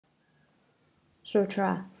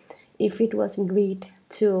Sutra. If it was greed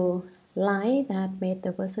to lie that made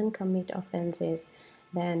the person commit offenses,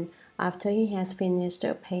 then after he has finished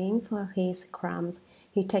paying for his crimes,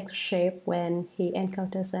 he takes shape when he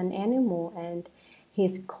encounters an animal and he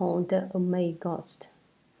is called a May ghost.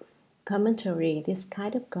 Commentary. This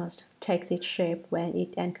kind of ghost takes its shape when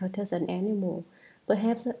it encounters an animal,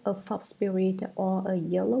 perhaps a fox spirit or a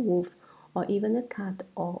yellow wolf or even a cat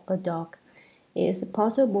or a dog. It is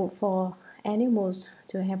possible for animals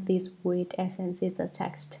to have these weird essences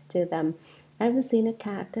attached to them. I've seen a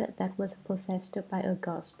cat that was possessed by a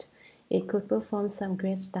ghost. It could perform some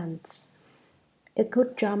great stunts. It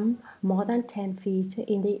could jump more than 10 feet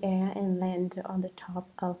in the air and land on the top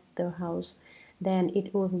of the house. Then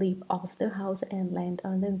it would leap off the house and land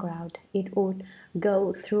on the ground. It would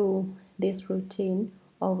go through this routine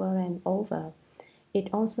over and over. It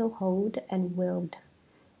also howled and wailed.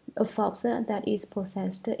 A fox that is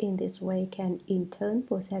possessed in this way can in turn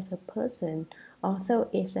possess a person. Although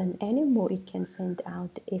it's an animal, it can send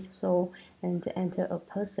out its soul and enter a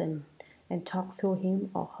person and talk through him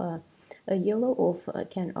or her. A yellow wolf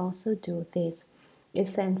can also do this. It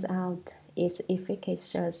sends out its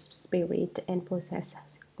efficacious spirit and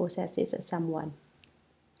possesses someone.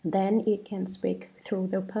 Then it can speak through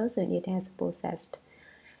the person it has possessed.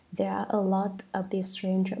 There are a lot of these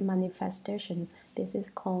strange manifestations. This is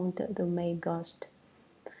called the May ghost.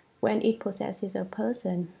 When it possesses a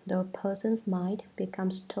person, the person's mind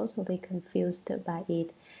becomes totally confused by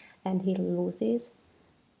it, and he loses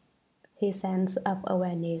his sense of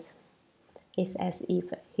awareness. It's as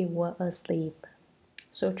if he were asleep.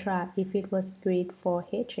 Sutra. If it was greed for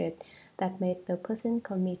hatred that made the person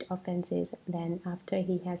commit offenses, then after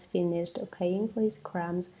he has finished paying for his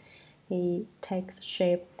crimes, he takes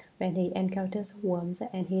shape when he encounters worms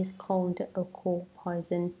and he is called a cool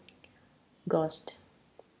poison ghost.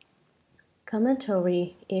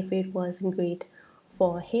 Commentary. If it was greed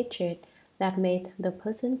for hatred that made the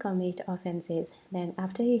person commit offenses, then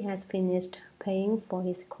after he has finished paying for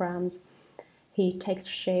his crimes, he takes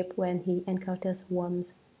shape when he encounters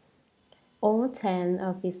worms. All 10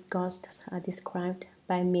 of these ghosts are described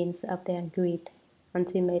by means of their greed.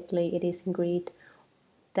 Ultimately, it is greed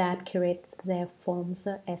that creates their forms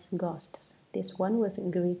as ghosts. This one was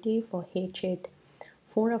greedy for hatred.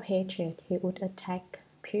 Full of hatred, he would attack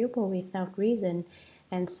people without reason,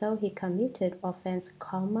 and so he committed offense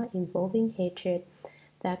karma involving hatred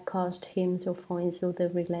that caused him to fall into the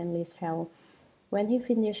relentless hell. When he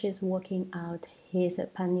finishes working out his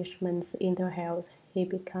punishments in the hell, he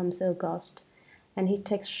becomes a ghost, and he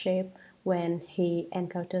takes shape when he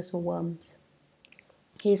encounters worms.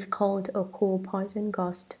 He is called a cool poison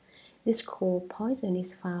ghost. This cool poison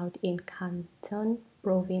is found in Canton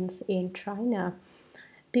province in China.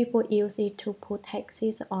 People use it to put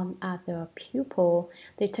hexes on other people.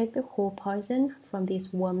 They take the cool poison from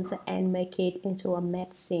these worms and make it into a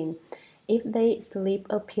medicine. If they slip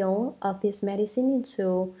a pill of this medicine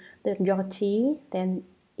into your tea, then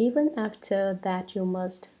ever after that you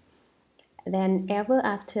must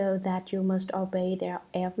obey their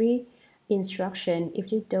every instruction.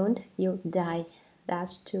 If you don't, you die.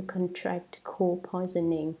 That's to contract cool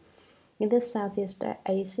poisoning. In the Southeast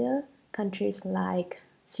Asia, countries like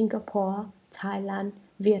Singapore, Thailand,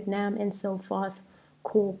 Vietnam, and so forth,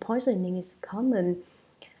 cool poisoning is common.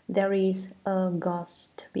 There is a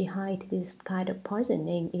ghost behind this kind of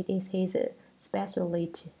poisoning. It is his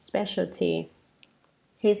specialty.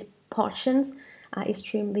 His potions are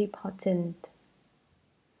extremely potent.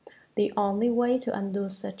 The only way to undo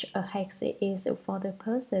such a hex is for the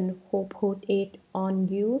person who put it on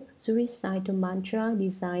you to recite the mantra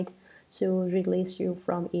designed to release you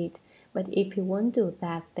from it. But if you won't do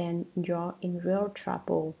that, then you're in real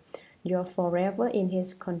trouble. You're forever in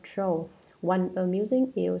his control. One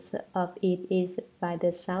amusing use of it is by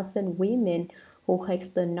the southern women who hex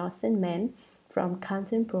the northern men from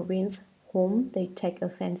Canton province whom they take a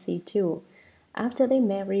fancy to. After they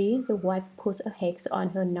marry, the wife puts a hex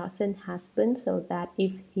on her northern husband so that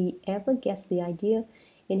if he ever gets the idea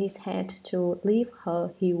in his head to leave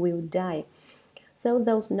her, he will die. So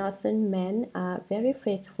those northern men are very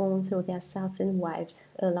faithful to their southern wives.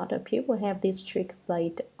 A lot of people have this trick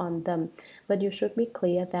played on them, but you should be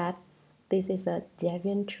clear that this is a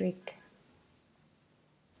deviant trick.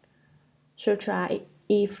 Sutra.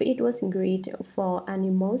 If it was greed for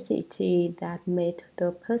animosity that made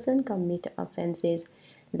the person commit offenses,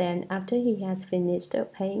 then after he has finished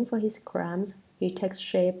paying for his crimes, he takes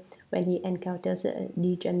shape when he encounters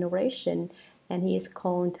degeneration, and he is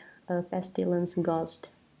called a pestilence ghost.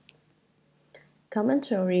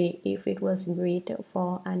 Commentary: if it was greed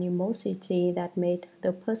for animosity that made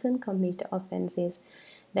the person commit offenses,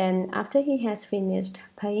 then after he has finished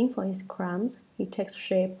paying for his crimes, he takes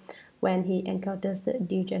shape when he encounters the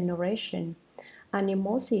degeneration.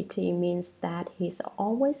 Animosity means that he's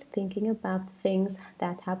always thinking about things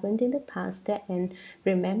that happened in the past and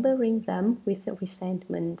remembering them with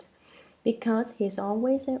resentment. Because he's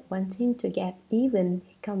always wanting to get even,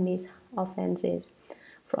 he commits offenses.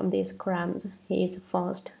 From these crimes, he is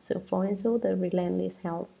forced to fall into the relentless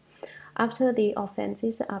hells. After the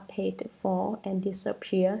offenses are paid for and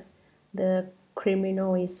disappear, the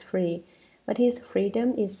criminal is free. But his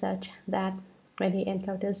freedom is such that when he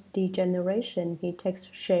encounters degeneration, he takes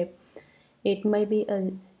shape. It may be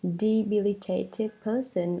a debilitated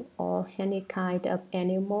person or any kind of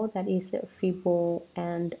animal that is feeble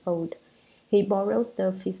and old. He borrows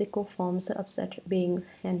the physical forms of such beings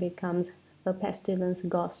and becomes a pestilence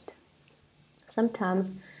ghost.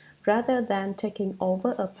 Sometimes, rather than taking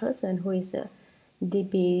over a person who is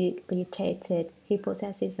debilitated, he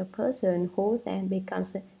possesses a person who then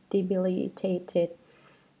becomes debilitated.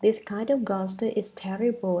 This kind of ghost is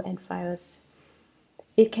terrible and fierce.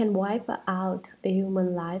 It can wipe out a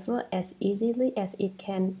human life as easily as it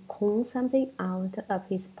can pull something out of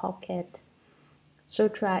his pocket.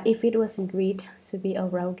 Sutra: if it was greed to be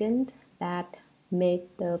arrogant that made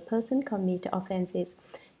the person commit offenses,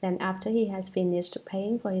 then after he has finished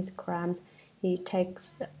paying for his crimes, he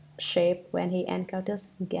takes shape when he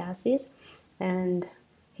encounters gases, and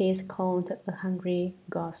he is called a hungry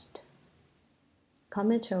ghost.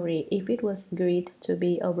 Commentary: if it was greed to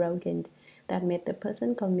be arrogant that made the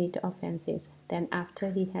person commit offenses, then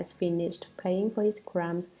after he has finished paying for his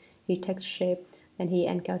crimes, he takes shape when he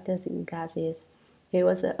encounters gases. He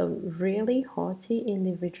was a really haughty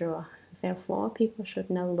individual. Therefore, people should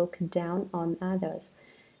not look down on others.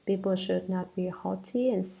 People should not be haughty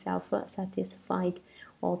and self-satisfied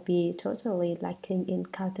or be totally lacking in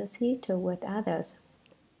courtesy toward others.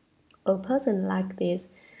 A person like this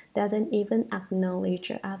doesn't even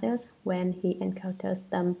acknowledge others when he encounters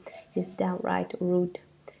them. He's downright rude.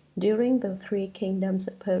 During the Three Kingdoms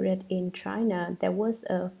period in China, there was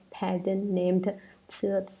a pedant named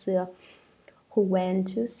Tse who went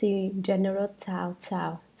to see General Cao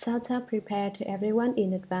Cao. Cao Cao prepared everyone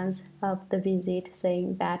in advance of the visit,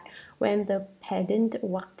 saying that when the pedant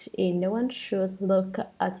walked in, no one should look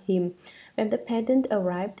at him. When the pedant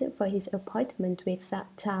arrived for his appointment with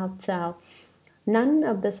Cao Cao, none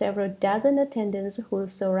of the several dozen attendants who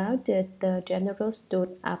surrounded the general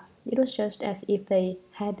stood up. It was just as if they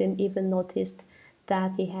hadn't even noticed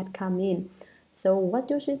that he had come in. So what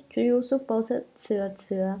do you suppose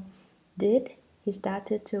Tse did? He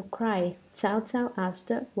started to cry. Cao Cao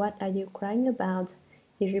asked, "What are you crying about?"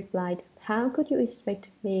 He replied, "How could you expect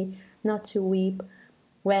me not to weep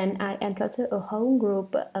when I encounter a whole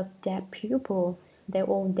group of dead people? They're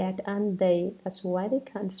all dead, aren't they? That's why they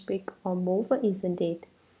can't speak or move, isn't it?"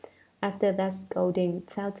 After that scolding,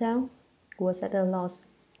 Cao Cao was at a loss.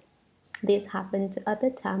 This happened at the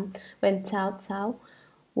time when Cao Cao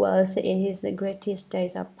was in his greatest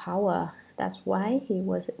days of power. That's why he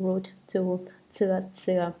was rude to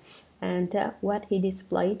Tse, and what he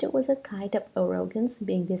displayed was a kind of arrogance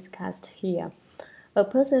being discussed here. A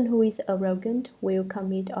person who is arrogant will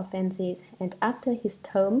commit offenses, and after his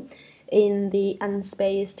term in the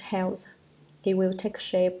unspaced hells, he will take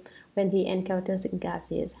shape when he encounters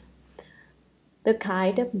gases. The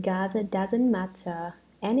kind of gas doesn't matter.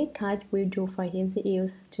 Any kind will do for him to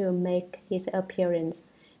use to make his appearance.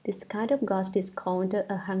 This kind of ghost is called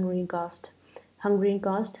a hungry ghost. Hungry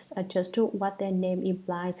ghosts are just what their name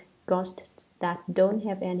implies, ghosts that don't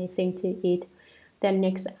have anything to eat. Their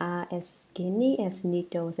necks are as skinny as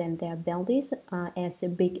needles and their bellies are as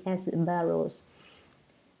big as barrels.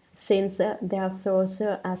 Since their throats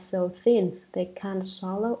are so thin, they can't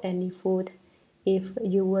swallow any food. If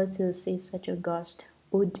you were to see such a ghost,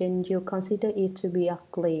 wouldn't you consider it to be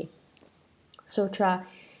ugly? Sutra: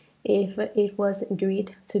 if it was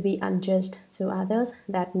greed to be unjust to others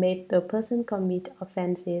that made the person commit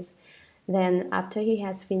offenses, then after he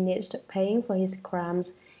has finished paying for his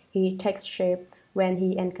crimes, he takes shape when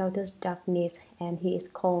he encounters darkness, and he is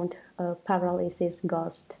called a paralysis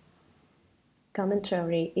ghost.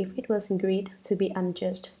 Commentary: if it was greed to be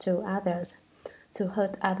unjust to others, to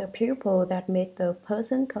hurt other people that made the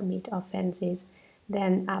person commit offenses,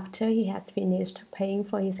 then after he has finished paying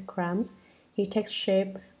for his crimes, he takes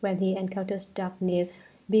shape when he encounters darkness,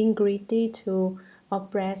 being greedy to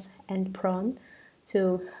oppress and prone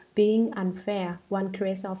to being unfair. One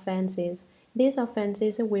creates offenses. These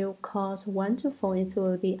offenses will cause one to fall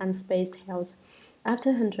into the unspaced hells.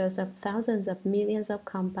 After hundreds of thousands of millions of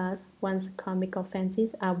karmas, one's karmic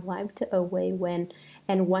offenses are wiped away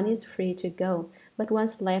and one is free to go. But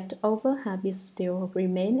one's left over habits still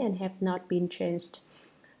remain and have not been changed.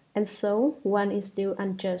 And so one is still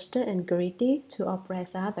unjust and greedy to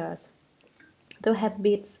oppress others. The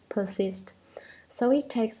habits persist. So he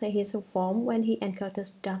takes his form when he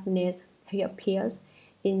encounters darkness. He appears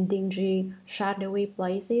in dingy, shadowy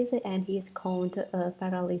places and he is called a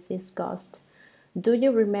paralysis ghost. Do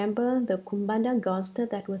you remember the Kumbhanda ghost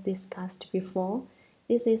that was discussed before?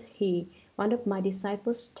 This is he. One of my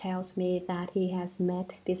disciples tells me that he has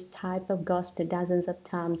met this type of ghost dozens of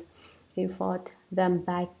times. He fought them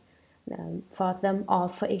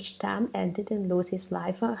off each time and didn't lose his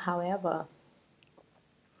life, however.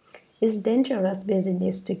 It's dangerous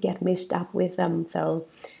business to get mixed up with them, though,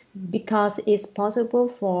 because it's possible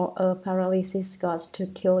for a paralysis ghost to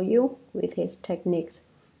kill you with his techniques.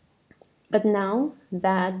 But now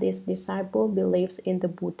that this disciple believes in the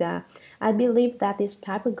Buddha, I believe that this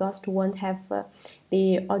type of ghost won't have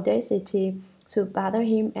the audacity to bother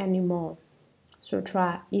him anymore.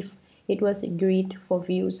 Sutra, if it was greed for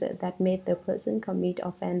views that made the person commit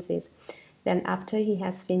offenses, then after he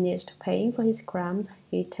has finished paying for his crimes,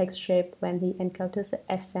 he takes shape when he encounters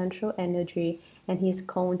essential energy and he is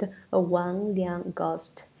called a Wang Liang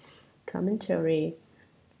ghost. Commentary.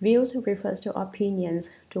 Views refers to opinions,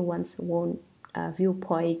 to one's own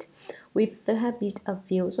viewpoint. With the habit of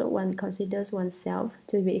views, one considers oneself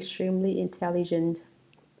to be extremely intelligent.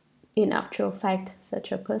 In actual fact,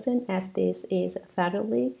 such a person as this is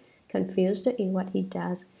thoroughly confused in what he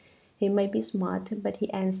does. He may be smart, but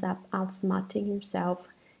he ends up outsmarting himself.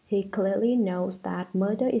 He clearly knows that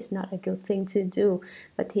murder is not a good thing to do,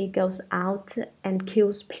 but he goes out and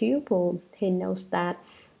kills people. He knows that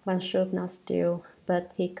one should not steal,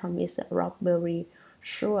 but he commits robbery.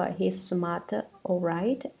 Sure, he's smart, all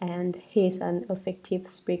right, and he's an effective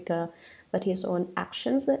speaker, but his own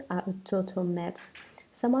actions are a total mess.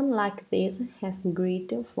 Someone like this has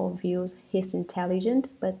greed for views. He's intelligent,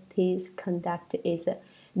 but his conduct is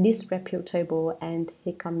disreputable and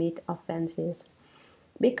he commits offenses.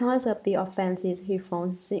 Because of the offenses, he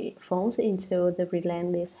falls into the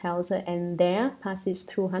relentless hells and there passes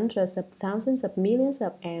through hundreds of thousands of millions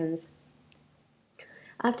of ants.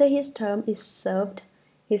 After his term is served,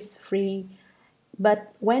 he's free.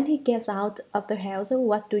 But when he gets out of the house,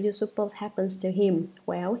 what do you suppose happens to him?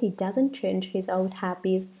 Well, he doesn't change his old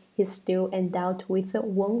habits. He's still endowed with a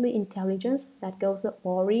worldly intelligence that goes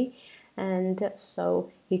awry, and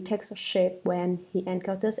so he takes shape when he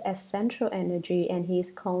encounters essential energy, and he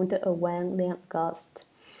is called a Wang Liang ghost.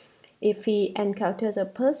 If he encounters a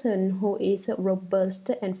person who is robust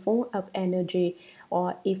and full of energy,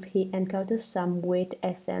 or if he encounters some weird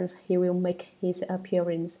essence, he will make his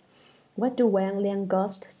appearance. What do Wang Liang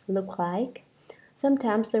ghosts look like?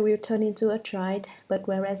 Sometimes they will turn into a child, but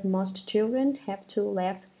whereas most children have two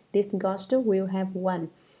legs, this ghost will have one.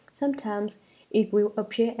 Sometimes it will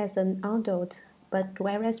appear as an adult, but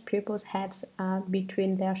whereas people's heads are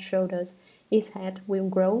between their shoulders, its head will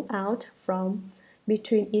grow out from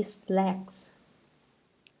between its legs.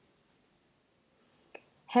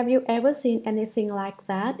 Have you ever seen anything like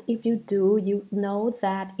that? If you do, you know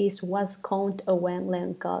that it was called a Wang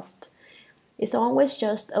Liang ghost. It's always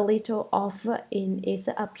just a little off in its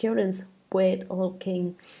appearance, weird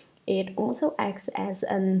looking. It also acts as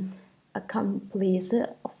an accomplice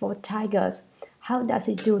for tigers. How does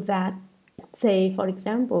it do that? Say, for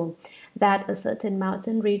example, that a certain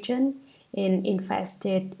mountain region is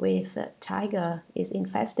infested with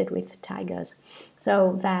tigers,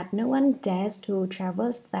 so that no one dares to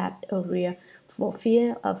traverse that area for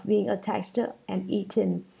fear of being attacked and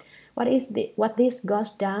eaten. What this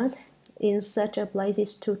ghost does in such a place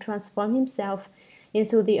is to transform himself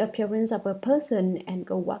into the appearance of a person and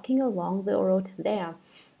go walking along the road there.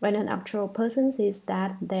 When an actual person sees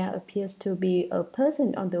that there appears to be a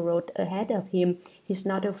person on the road ahead of him, he's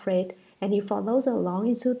not afraid and he follows along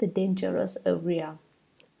into the dangerous area.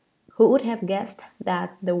 Who would have guessed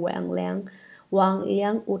that the Wang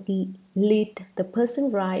Liang would lead the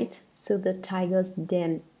person right to the tiger's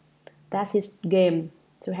den? That's his game,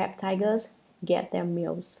 to have tigers get their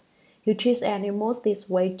meals. He treats animals this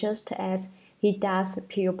way just as he does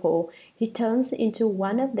people. He turns into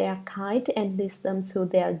one of their kind and leads them to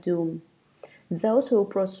their doom. Those who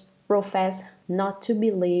profess not to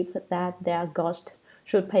believe that they are ghosts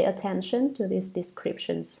should pay attention to these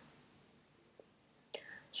descriptions.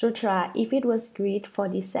 Sutra, if it was greed for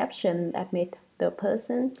deception that made the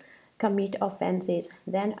person commit offenses,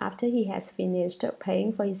 then after he has finished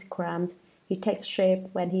paying for his crimes, he takes shape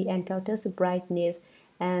when he encounters brightness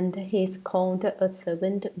and he is called a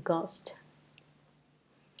servant ghost.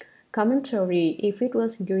 Commentary: if it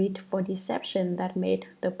was greed for deception that made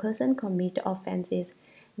the person commit offenses,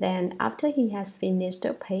 then after he has finished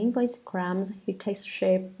paying for his crimes, he takes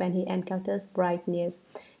shape when he encounters brightness.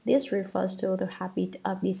 This refers to the habit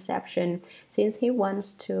of deception. Since he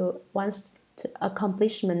wants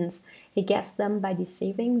accomplishments, he gets them by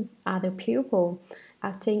deceiving other people,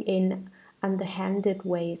 acting in underhanded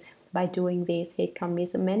ways. By doing this, he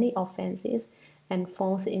commits many offenses and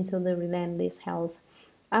falls into the relentless hells.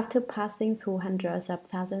 After passing through hundreds of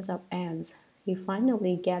thousands of ants, he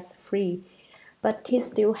finally gets free, but he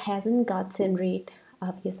still hasn't gotten rid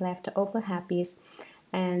of his leftover habits,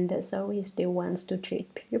 and so he still wants to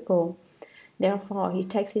treat people. Therefore, he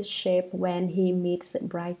takes his shape when he meets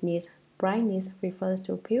brightness. Brightness refers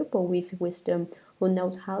to people with wisdom who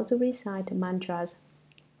knows how to recite mantras,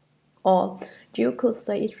 or you could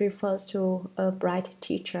say it refers to a bright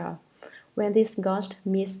teacher. When this ghost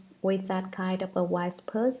meets with that kind of a wise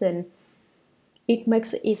person, it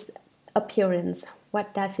makes its appearance.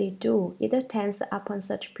 What does it do? It attends upon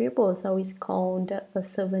such people, so it's called a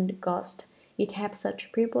servant ghost. It helps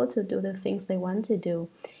such people to do the things they want to do.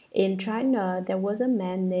 In China, there was a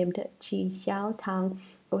man named Qi Xiaotang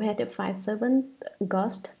who had 5 servant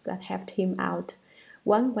ghosts that helped him out.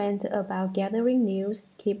 One went about gathering news,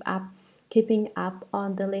 keeping up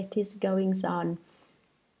on the latest goings on.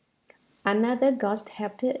 Another ghost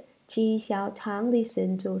helped Qi Xiaotang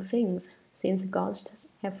listen to things. Since ghosts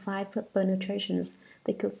have 5 penetrations,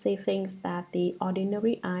 they could see things that the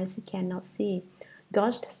ordinary eyes cannot see.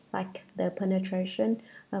 Ghosts lack the penetration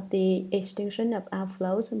of the extinction of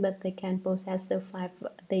outflows, but they can possess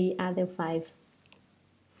the other 5.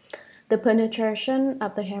 The penetration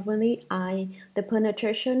of the heavenly eye, the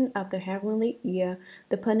penetration of the heavenly ear,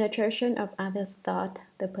 the penetration of others' thought,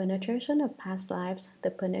 the penetration of past lives,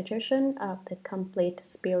 the penetration of the complete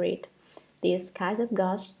spirit. These kinds of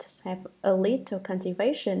ghosts have a little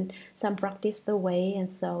cultivation. Some practice the way,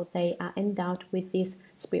 and so they are endowed with these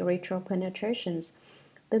spiritual penetrations.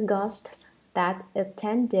 The ghosts that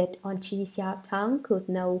attended on Qi Xiaotang could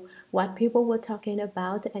know what people were talking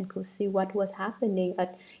about and could see what was happening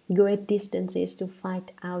at great distances to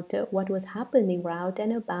find out what was happening round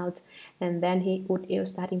and about, and then he would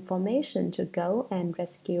use that information to go and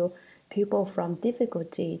rescue people from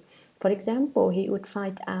difficulty. For example, he would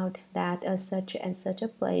find out that at such and such a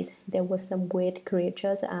place there were some weird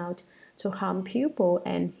creatures out to harm people,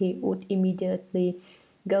 and he would immediately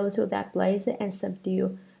go to that place and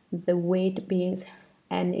subdue the weird beings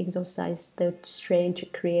and exorcise the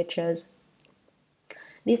strange creatures.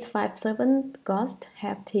 These 5 servant ghosts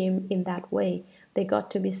helped him in that way. They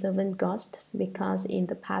got to be servant ghosts because in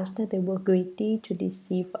the past they were greedy to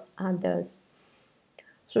deceive others.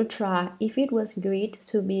 Sutra: if it was greed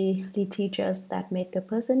to be litigious that made the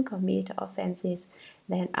person commit offenses,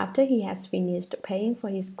 then after he has finished paying for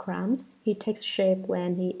his crimes, he takes shape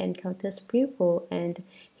when he encounters people, and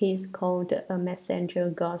he is called a messenger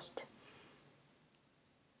ghost.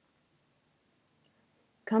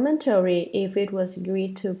 Commentary: if it was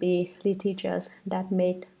greed to be litigious that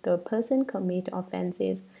made the person commit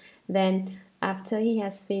offenses, then after he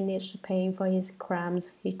has finished paying for his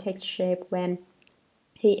crimes, he takes shape when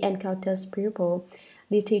he encounters people.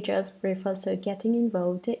 Litigious refers to getting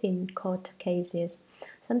involved in court cases.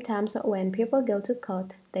 Sometimes when people go to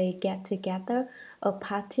court, they get together a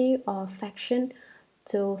party or faction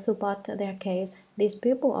to support their case. These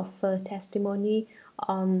people offer testimony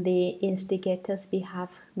on the instigator's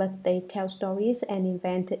behalf, but they tell stories and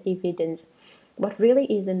invent evidence. What really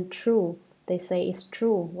isn't true, they say is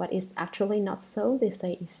true. What is actually not so, they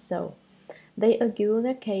say is so. They argue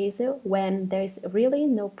their case when there is really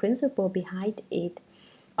no principle behind it.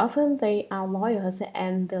 Often they are lawyers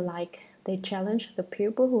and the like. They challenge the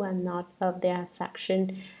people who are not of their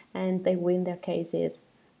faction, and they win their cases.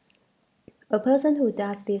 A person who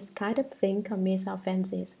does this kind of thing commits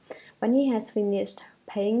offenses. When he has finished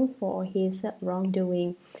paying for his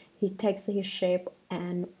wrongdoing, he takes his shape,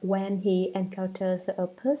 and when he encounters a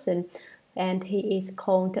person, and he is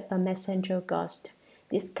called a messenger ghost.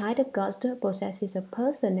 This kind of ghost possesses a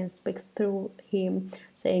person and speaks through him,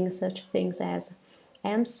 saying such things as, I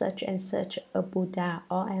am such and such a Buddha,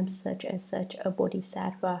 or I am such and such a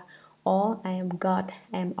Bodhisattva, or I am God,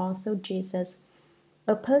 I am also Jesus.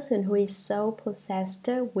 A person who is so possessed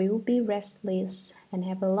will be restless and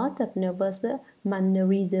have a lot of nervous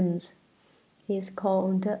mannerisms. He is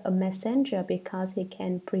called a messenger because he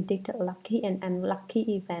can predict lucky and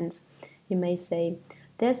unlucky events. He may say,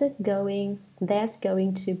 there's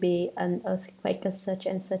going to be an earthquake at such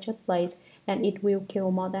and such a place, and it will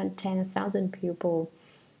kill more than 10,000 people.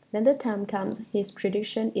 When the time comes, his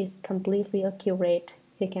prediction is completely accurate.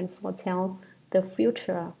 He can foretell the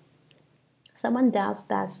future. Someone doubts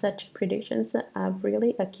that such predictions are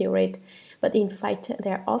really accurate, but in fact,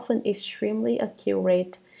 they are often extremely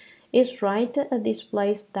accurate. It's right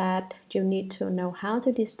displays that you need to know how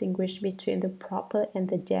to distinguish between the proper and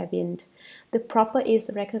the deviant. The proper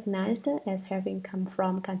is recognized as having come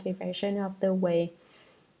from cultivation of the way.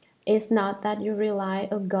 It's not that you rely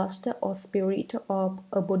on a ghost or spirit or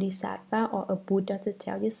a bodhisattva or a Buddha to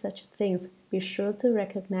tell you such things. Be sure to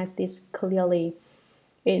recognize this clearly.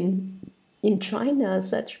 In China,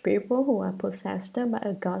 such people who are possessed by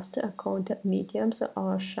a ghost are called mediums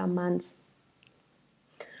or shamans.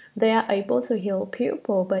 They are able to heal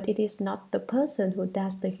people, but it is not the person who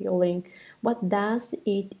does the healing. What does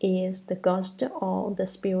it is the ghost or the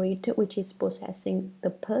spirit which is possessing the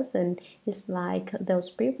person. It's like those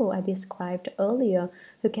people I described earlier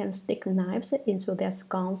who can stick knives into their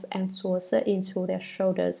skulls and swords into their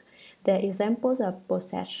shoulders. They are examples of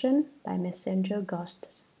possession by messenger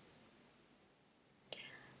ghosts.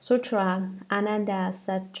 Sutra Ananda,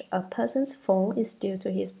 such a person's fall is due to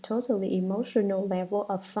his totally emotional level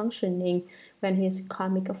of functioning. When his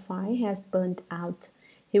karmic fire has burned out,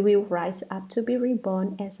 he will rise up to be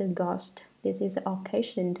reborn as a ghost. This is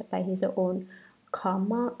occasioned by his own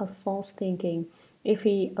karma of false thinking. If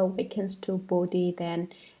he awakens to Bodhi, then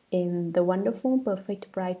in the wonderful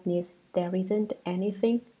perfect brightness, there isn't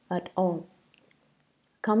anything at all.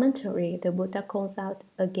 Commentary, the Buddha calls out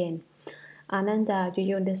again. Ananda, do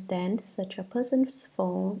you understand? Such a person's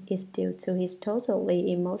fall is due to his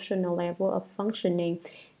totally emotional level of functioning.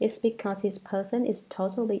 It's because his person is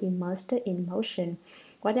totally immersed in motion.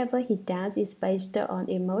 Whatever he does is based on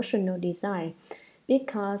emotional desire.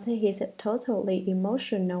 Because he is totally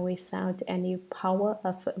emotional without any power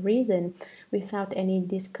of reason, without any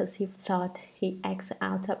discursive thought, he acts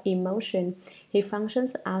out of emotion. He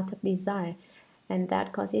functions out of desire, and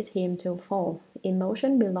that causes him to fall.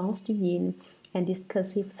 Emotion belongs to yin, and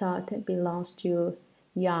discursive thought belongs to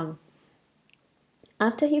yang.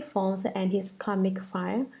 After he falls and his karmic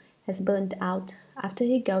fire has burned out, after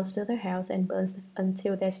he goes to the house and burns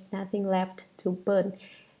until there's nothing left to burn,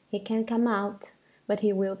 he can come out, but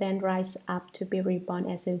he will then rise up to be reborn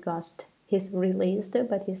as a ghost. He's released,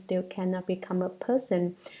 but he still cannot become a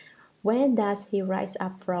person. Where does he rise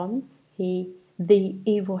up from? The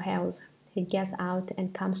evil house. He gets out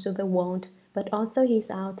and comes to the world, but although he's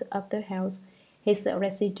out of the house, his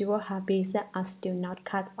residual habits are still not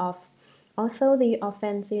cut off. Although the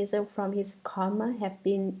offenses from his karma have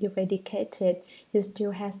been eradicated, he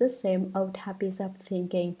still has the same old habits of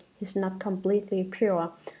thinking. He's not completely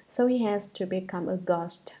pure, so he has to become a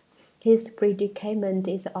ghost. His predicament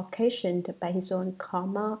is occasioned by his own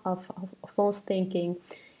karma of false thinking.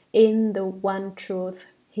 In the one truth,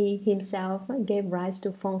 he himself gave rise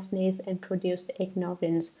to falseness and produced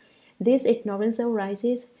ignorance. This ignorance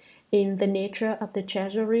arises in the nature of the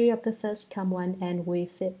treasury of the first come one, and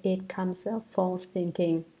with it comes false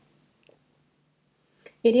thinking.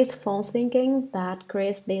 It is false thinking that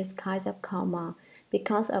creates these kinds of karma.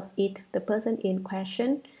 Because of it, the person in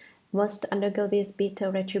question must undergo this bitter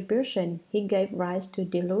retribution. He gave rise to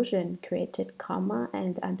delusion, created karma,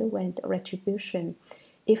 and underwent retribution.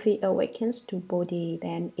 If he awakens to Bodhi,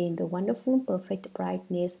 then in the wonderful perfect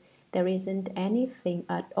brightness, there isn't anything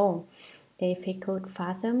at all. If he could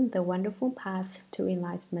fathom the wonderful path to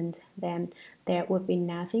enlightenment, then there would be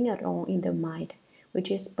nothing at all in the mind, which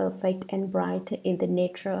is perfect and bright in the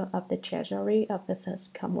nature of the treasury of the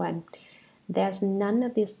first come one. There's none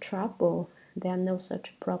of this trouble. There are no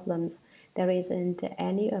such problems. There isn't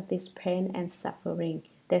any of this pain and suffering.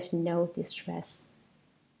 There's no distress.